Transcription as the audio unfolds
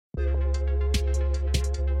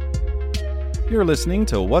You're listening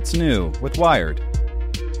to What's New with Wired.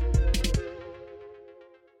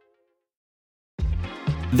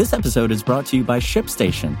 This episode is brought to you by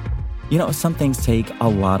ShipStation. You know, some things take a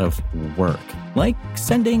lot of work, like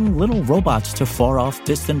sending little robots to far-off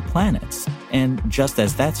distant planets. And just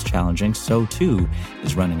as that's challenging, so too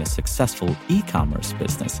is running a successful e-commerce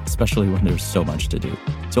business, especially when there's so much to do.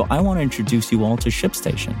 So I want to introduce you all to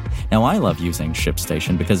ShipStation. Now, I love using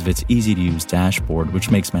ShipStation because of its easy-to-use dashboard,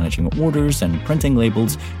 which makes managing orders and printing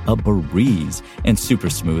labels a breeze and super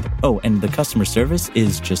smooth. Oh, and the customer service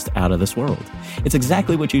is just out of this world. It's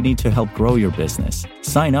exactly what you need to help grow your business.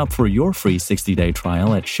 Sign up for your free 60-day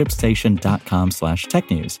trial at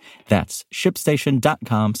shipstation.com/technews. That's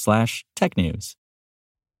shipstation.com/technews.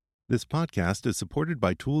 This podcast is supported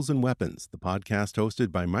by Tools and Weapons, the podcast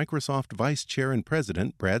hosted by Microsoft Vice Chair and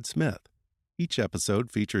President Brad Smith. Each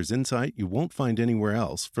episode features insight you won't find anywhere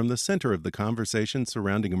else from the center of the conversation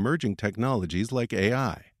surrounding emerging technologies like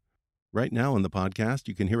AI. Right now on the podcast,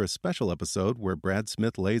 you can hear a special episode where Brad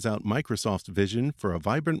Smith lays out Microsoft's vision for a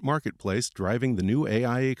vibrant marketplace driving the new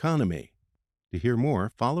AI economy. To hear more,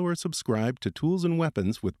 follow or subscribe to Tools and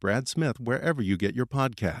Weapons with Brad Smith wherever you get your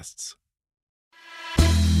podcasts.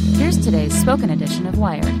 Here's today's spoken edition of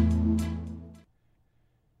Wired.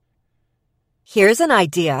 Here's an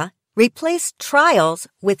idea. Replace trials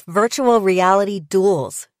with virtual reality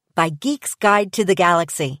duels by Geek's Guide to the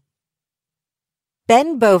Galaxy.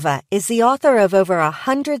 Ben Bova is the author of over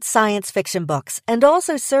 100 science fiction books and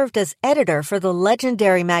also served as editor for the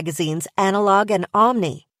legendary magazines Analog and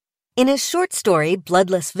Omni. In his short story,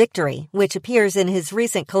 Bloodless Victory, which appears in his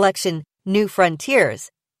recent collection, New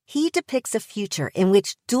Frontiers, he depicts a future in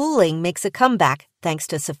which dueling makes a comeback thanks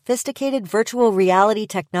to sophisticated virtual reality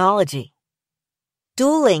technology.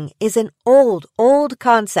 Dueling is an old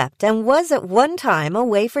concept and was at one time a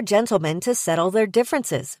way for gentlemen to settle their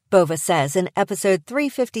differences, Bova says in episode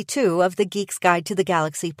 352 of the Geek's Guide to the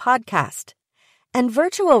Galaxy podcast. And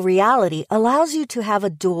virtual reality allows you to have a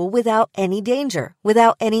duel without any danger,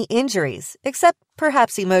 without any injuries, except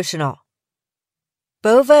perhaps emotional.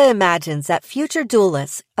 Bova imagines that future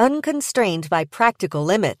duelists, unconstrained by practical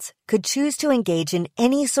limits, could choose to engage in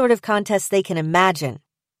any sort of contest they can imagine.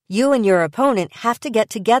 You and your opponent have to get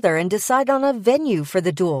together and decide on a venue for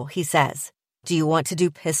the duel, he says. Do you want to do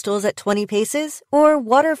pistols at 20 paces or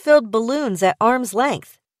water-filled balloons at arm's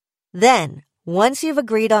length? Then, once you've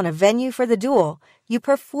agreed on a venue for the duel, you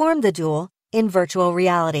perform the duel in virtual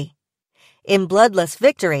reality. In Bloodless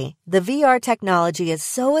Victory, the VR technology is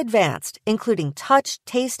so advanced, including touch,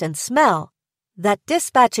 taste, and smell, that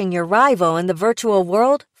dispatching your rival in the virtual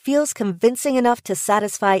world feels convincing enough to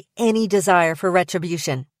satisfy any desire for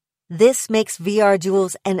retribution. This makes VR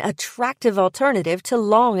duels an attractive alternative to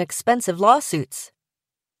long, expensive lawsuits.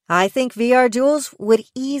 I think VR duels would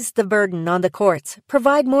ease the burden on the courts,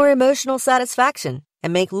 provide more emotional satisfaction,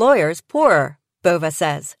 and make lawyers poorer, Bova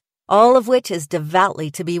says, all of which is devoutly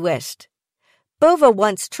to be wished. Bova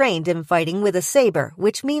once trained in fighting with a saber,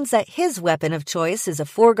 which means that his weapon of choice is a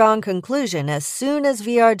foregone conclusion as soon as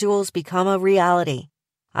VR duels become a reality.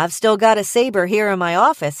 I've still got a saber here in my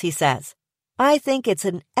office, he says. I think it's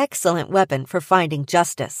an excellent weapon for finding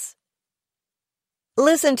justice.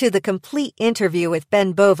 Listen to the complete interview with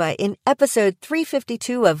Ben Bova in episode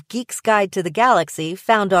 352 of Geek's Guide to the Galaxy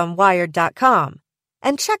found on Wired.com,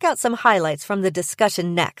 and check out some highlights from the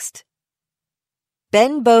discussion next.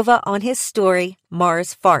 Ben Bova on his story,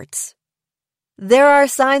 Mars Farts. There are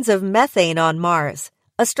signs of methane on Mars.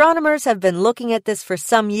 Astronomers have been looking at this for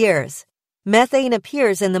some years. Methane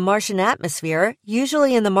appears in the Martian atmosphere,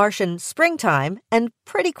 usually in the Martian springtime, and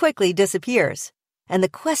pretty quickly disappears. And the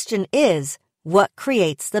question is, what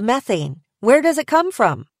creates the methane? Where does it come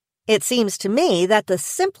from? It seems to me that the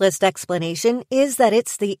simplest explanation is that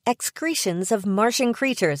it's the excretions of Martian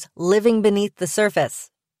creatures living beneath the surface.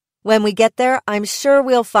 When we get there, I'm sure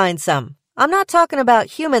we'll find some. I'm not talking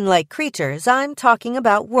about human-like creatures, I'm talking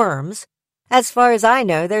about worms. As far as I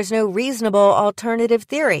know, there's no reasonable alternative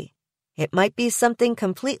theory. It might be something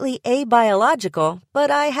completely abiological,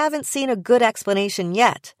 but I haven't seen a good explanation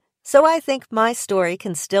yet, so I think my story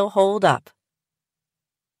can still hold up.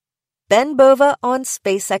 Ben Bova on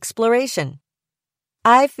space exploration.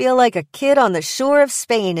 I feel like a kid on the shore of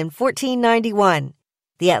Spain in 1491.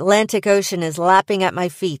 The Atlantic Ocean is lapping at my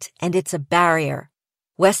feet, and it's a barrier.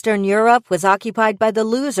 Western Europe was occupied by the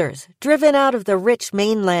losers, driven out of the rich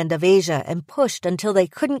mainland of Asia and pushed until they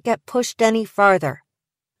couldn't get pushed any farther.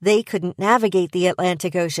 They couldn't navigate the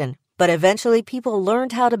Atlantic Ocean, but eventually people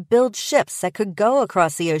learned how to build ships that could go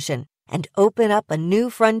across the ocean and open up a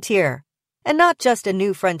new frontier. And not just a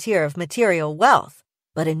new frontier of material wealth,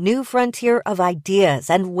 but a new frontier of ideas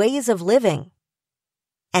and ways of living.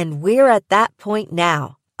 And we're at that point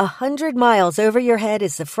now. 100 miles over your head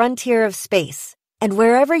is the frontier of space. And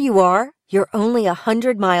wherever you are, you're only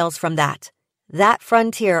 100 miles from that. That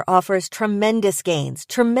frontier offers tremendous gains,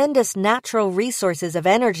 tremendous natural resources of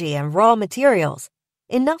energy and raw materials,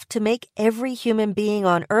 enough to make every human being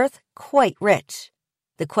on Earth quite rich.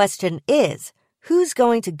 The question is, who's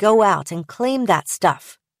going to go out and claim that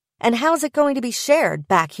stuff? And how's it going to be shared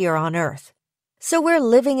back here on Earth? So we're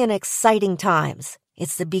living in exciting times.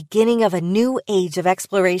 It's the beginning of a new age of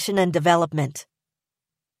exploration and development.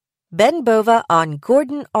 Ben Bova on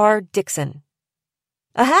Gordon R. Dixon.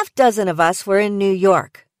 A half dozen of us were in New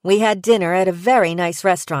York. We had dinner at a very nice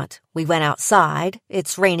restaurant. We went outside,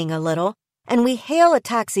 it's raining a little, and we hail a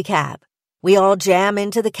taxicab. We all jam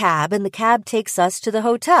into the cab, and the cab takes us to the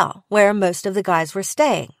hotel where most of the guys were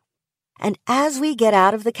staying. And as we get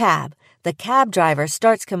out of the cab driver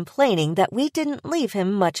starts complaining that we didn't leave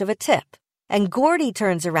him much of a tip. And Gordy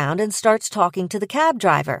turns around and starts talking to the cab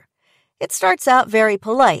driver. It starts out very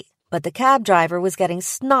polite, but the cab driver was getting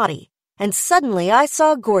snotty. And suddenly I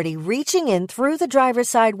saw Gordy reaching in through the driver's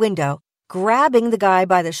side window, grabbing the guy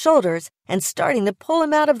by the shoulders and starting to pull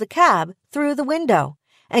him out of the cab through the window.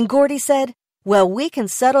 And Gordy said, "Well, we can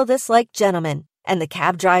settle this like gentlemen." And the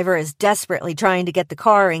cab driver is desperately trying to get the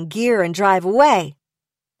car in gear and drive away.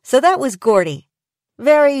 So that was Gordy.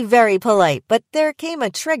 Very, very polite, but there came a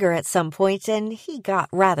trigger at some point and he got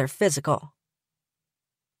rather physical.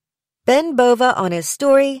 Ben Bova on his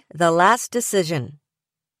story, The Last Decision.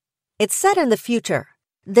 It's set in the future.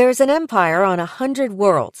 There's an empire on 100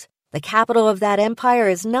 worlds. The capital of that empire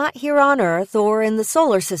is not here on Earth or in the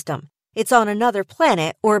solar system. It's on another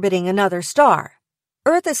planet orbiting another star.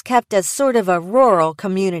 Earth is kept as sort of a rural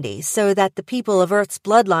community so that the people of Earth's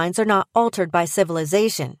bloodlines are not altered by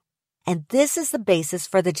civilization. And this is the basis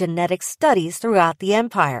for the genetic studies throughout the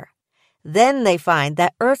empire. Then they find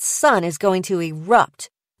that Earth's sun is going to erupt.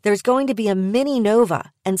 There's going to be a mini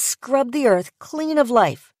nova and scrub the Earth clean of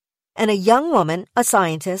life. And a young woman, a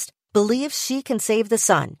scientist, believes she can save the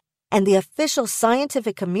sun, and the official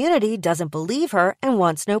scientific community doesn't believe her and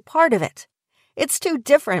wants no part of it. It's too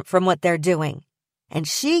different from what they're doing. And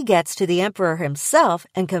she gets to the emperor himself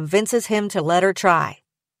and convinces him to let her try.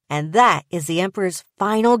 And that is the emperor's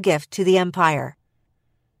final gift to the empire.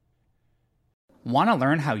 Want to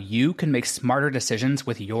learn how you can make smarter decisions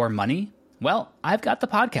with your money? Well, I've got the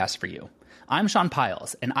podcast for you. I'm Sean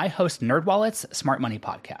Piles, and I host NerdWallet's Smart Money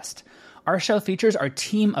Podcast. Our show features our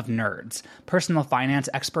team of nerds, personal finance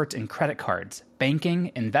experts in credit cards,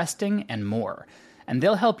 banking, investing, and more. And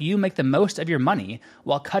they'll help you make the most of your money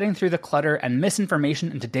while cutting through the clutter and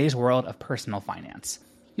misinformation in today's world of personal finance.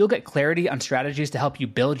 You'll get clarity on strategies to help you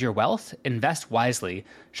build your wealth, invest wisely,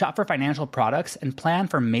 shop for financial products, and plan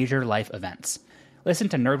for major life events. Listen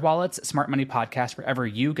to NerdWallet's Smart Money Podcast wherever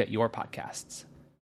you get your podcasts.